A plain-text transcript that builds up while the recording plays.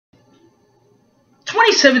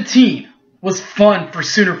2017 was fun for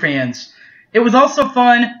Sooner fans. It was also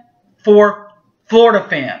fun for Florida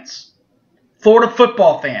fans, Florida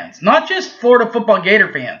football fans, not just Florida football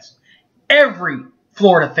Gator fans, every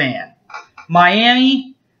Florida fan.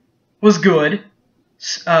 Miami was good.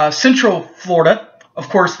 Central Florida, of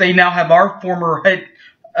course, they now have our former head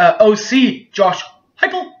OC, Josh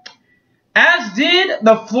Heupel, as did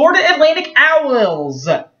the Florida Atlantic Owls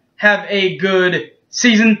have a good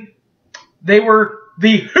season. They were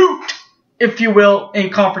the hoot, if you will, in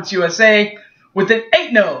Conference USA with an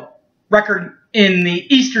 8-0 record in the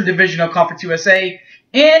Eastern Division of Conference USA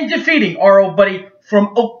and defeating our old buddy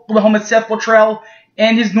from Oklahoma, Seth Luttrell,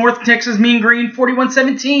 and his North Texas Mean Green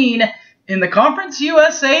 41-17 in the Conference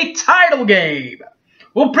USA title game.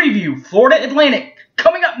 We'll preview Florida Atlantic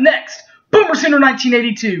coming up next. Boomer Sooner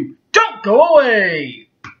 1982. Don't go away!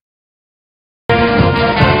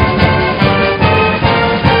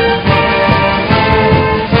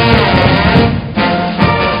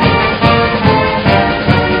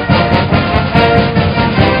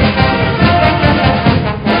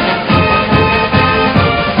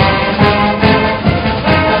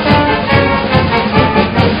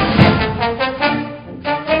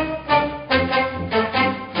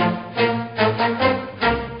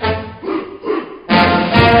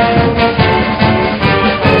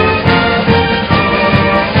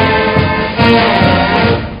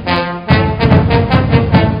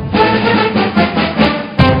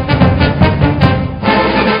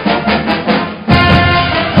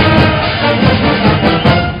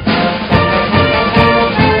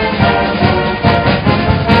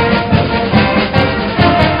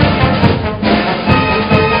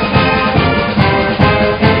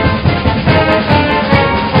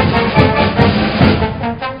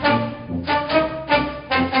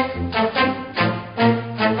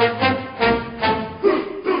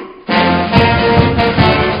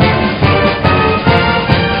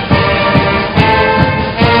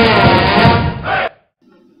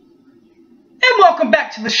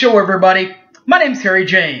 The show, everybody. My name's Harry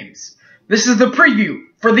James. This is the preview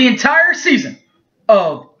for the entire season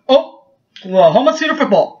of Oklahoma Sooner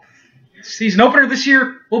football. Season opener this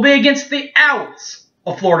year will be against the Owls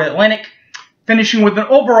of Florida Atlantic, finishing with an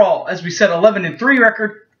overall, as we said, 11-3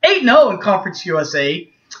 record, 8-0 in Conference USA.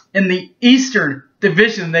 In the Eastern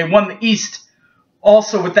Division, they won the East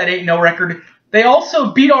also with that 8-0 record. They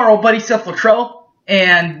also beat our old buddy Seth Luttrell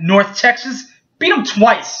and North Texas, beat them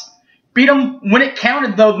twice. Beat them when it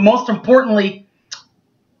counted, though. Most importantly,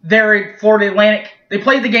 they're at Florida Atlantic. They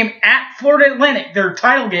played the game at Florida Atlantic, their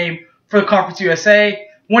title game for the Conference USA.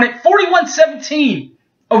 Won it 41-17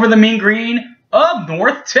 over the Mean Green of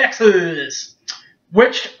North Texas,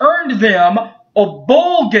 which earned them a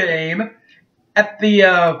bowl game at the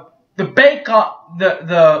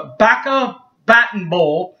Baca Baton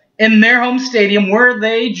Bowl in their home stadium, where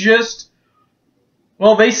they just,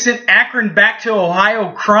 well, they sent Akron back to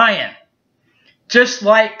Ohio crying. Just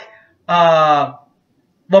like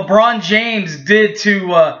LeBron James did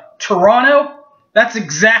to Toronto, that's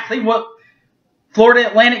exactly what Florida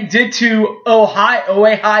Atlantic did to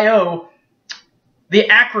Ohio, the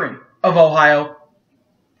Akron of Ohio.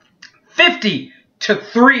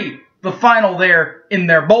 50-3, the final there in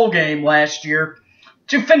their bowl game last year,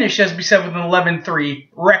 to finish, as we said, with an 11-3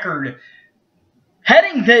 record.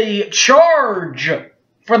 Heading the charge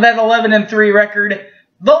for that 11-3 record,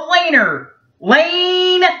 the Laner,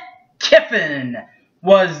 Lane Kiffin,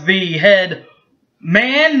 was the head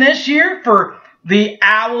man this year for the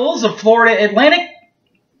Owls of Florida Atlantic.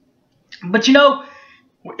 But you know,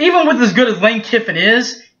 even with as good as Lane Kiffin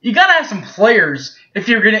is, you got to have some players if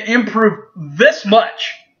you're going to improve this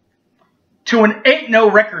much to an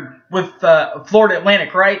 8-0 record with Florida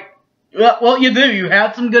Atlantic, right? Well, you do. You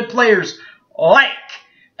have some good players like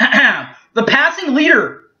the passing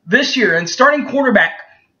leader this year and starting quarterback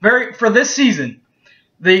for this season.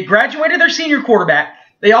 They graduated their senior quarterback.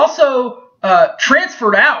 They also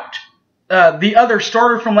transferred out the other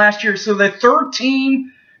starter from last year. So the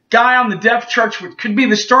third-team guy on the depth chart, which could be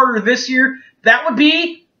the starter this year, that would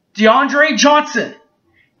be DeAndre Johnson.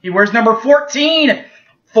 He wears number 14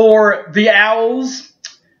 for the Owls.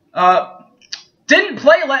 Didn't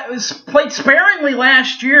play, played sparingly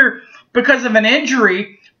last year because of an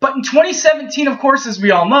injury. But in 2017, of course, as we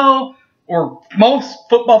all know, or most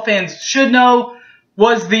football fans should know,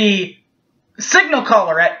 was the signal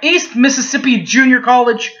caller at East Mississippi Junior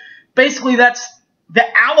College. Basically, that's the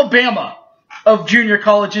Alabama of junior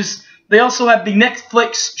colleges. They also have the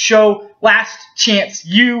Netflix show Last Chance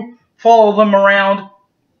U. Follow them around.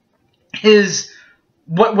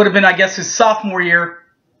 What would have been, his sophomore year.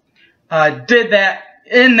 Did that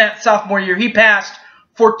in that sophomore year. He passed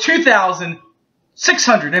for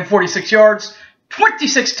 2,646 yards,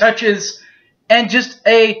 26 touches, and just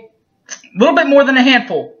a little bit more than a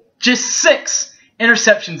handful, just 6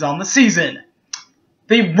 interceptions on the season.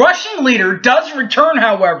 The rushing leader does return,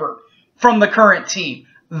 however, from the current team.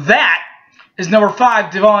 That is number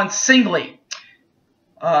 5, Devon Singley.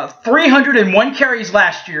 301 carries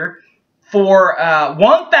last year for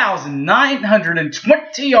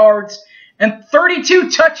 1,920 yards and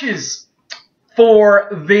 32 touches for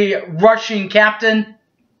the rushing captain.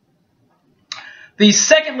 The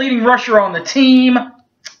second leading rusher on the team,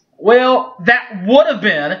 well, that would have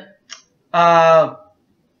been,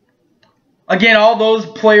 again, all those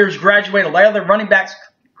players graduate. A lot of the running backs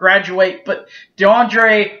graduate, but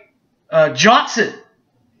DeAndre Johnson,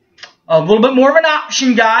 a little bit more of an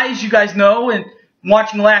option guy, as you guys know, and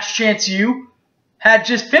watching Last Chance U, had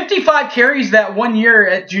just 55 carries that one year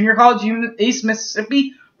at Junior College East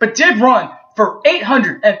Mississippi, but did run for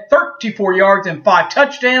 834 yards and 5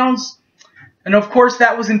 touchdowns. And of course,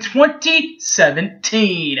 that was in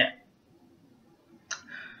 2017.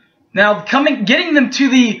 Now, getting them to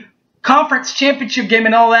the conference championship game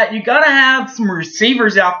and all that, you got to have some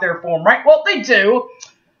receivers out there for them, right? Well, they do.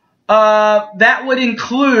 That would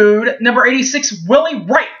include number 86, Willie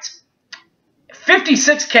Wright.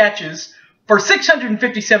 56 catches for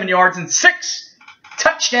 657 yards and 6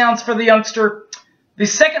 touchdowns for the youngster. The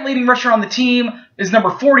second leading rusher on the team is number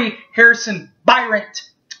 40, Harrison Bryant.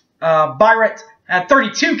 Bryant had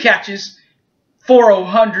 32 catches for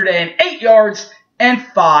 108 yards and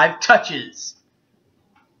 5 touches.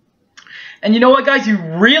 And you know what, guys? You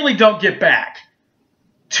really don't get back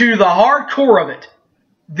to the hardcore of it.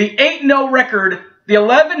 The 8-0 record, the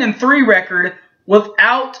 11-3 record,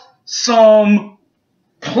 without some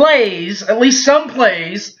plays, at least some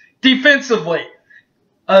plays, defensively.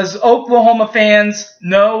 As Oklahoma fans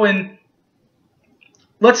know, and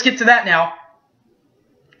let's get to that now.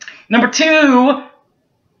 Number 2,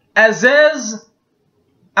 Aziz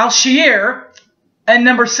Al-Shir, and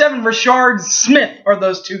number 7, Rashard Smith are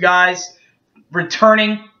those two guys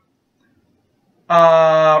returning.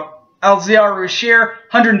 Al-Shir,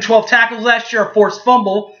 112 tackles last year, a forced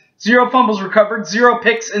fumble, 0 fumbles recovered, 0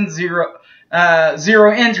 picks, and 0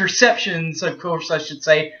 interceptions, of course, I should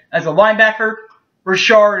say, as a linebacker.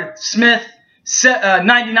 Rashard Smith,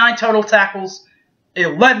 99 total tackles,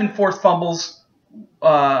 11 forced fumbles,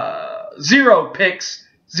 0 picks,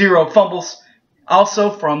 0 fumbles,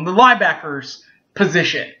 also from the linebackers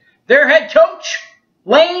position. Their head coach,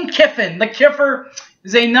 Lane Kiffin. The Kiffer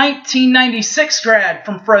is a 1996 grad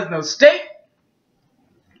from Fresno State.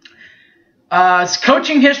 His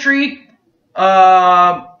coaching history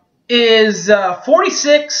is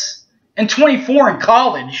 46-24 in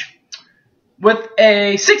college, with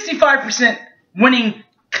a 65% winning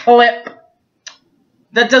clip.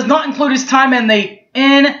 That does not include his time in the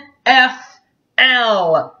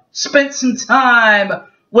NFL. Spent some time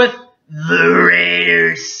with the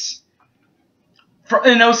Raiders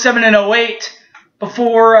in 07 and 08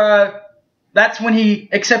 before that's when he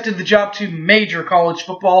accepted the job to major college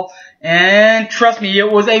football. And trust me,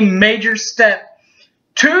 it was a major step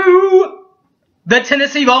to the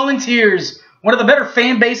Tennessee Volunteers, one of the better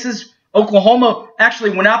fan bases. Oklahoma actually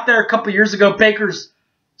went out there a couple years ago. Baker's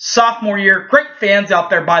sophomore year. Great fans out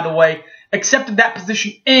there, by the way. Accepted that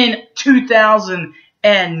position in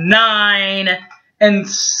 2009. And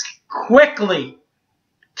quickly,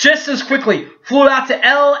 just as quickly, flew out to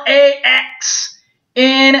LAX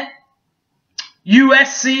in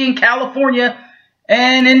USC in California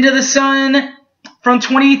and into the sun from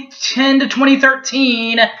 2010 to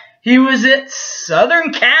 2013. He was at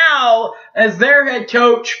Southern Cal as their head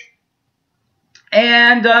coach.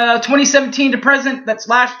 And 2017 to present, that's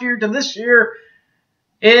last year to this year,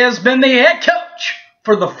 has been the head coach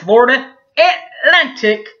for the Florida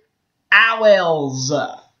Atlantic Owls.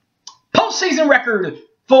 Postseason record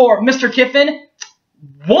for Mr. Kiffin,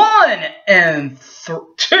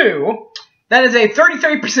 1-2. That is a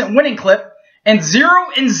 33% winning clip, and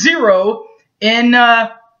 0-0 in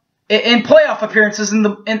playoff appearances in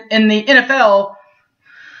the NFL.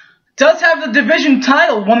 Does have the division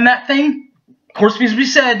title, won that thing. Of course, as we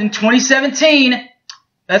said, in 2017,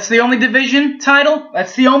 that's the only division title.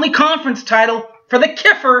 That's the only conference title for the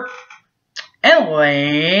Kiffer and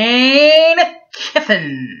Lane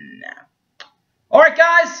Kiffin. All right,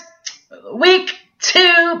 guys. Week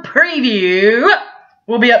 2 preview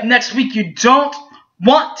will be up next week. You don't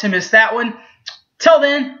want to miss that one. Till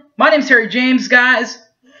then, my name's Harry James, guys.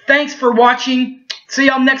 Thanks for watching. See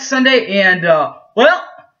y'all next Sunday. And, well,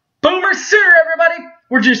 Boomer Sooner, everybody.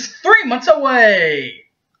 We're just 3 months away.